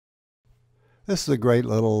This is a great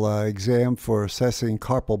little exam for assessing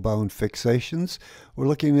carpal bone fixations. We're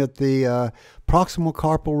looking at the proximal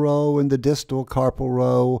carpal row and the distal carpal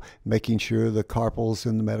row, making sure the carpals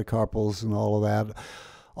and the metacarpals and all of that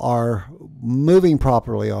are moving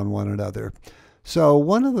properly on one another. So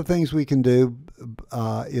one of the things we can do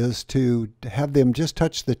is to have them just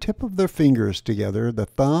touch the tip of their fingers together, the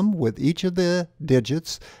thumb with each of the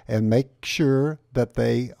digits, and make sure that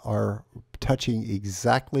they are touching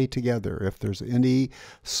exactly together. If there's any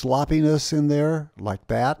sloppiness in there like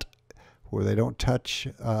that, where they don't touch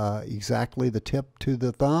exactly the tip to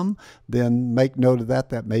the thumb, then make note of that.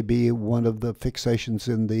 That may be one of the fixations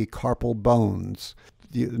in the carpal bones.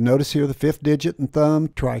 You notice here the fifth digit and thumb,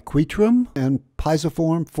 triquetrum, and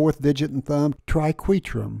pisiform, fourth digit and thumb,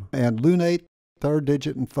 triquetrum, and lunate, third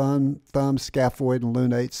digit and thumb, scaphoid, and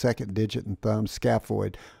lunate, second digit and thumb,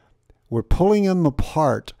 scaphoid. We're pulling them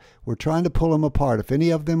apart. We're trying to pull them apart. If any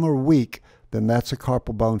of them are weak, then that's a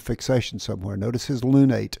carpal bone fixation somewhere. Notice his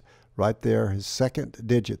lunate right there, his second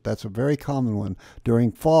digit. That's a very common one.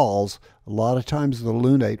 During falls, a lot of times the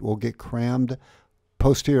lunate will get crammed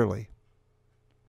posteriorly.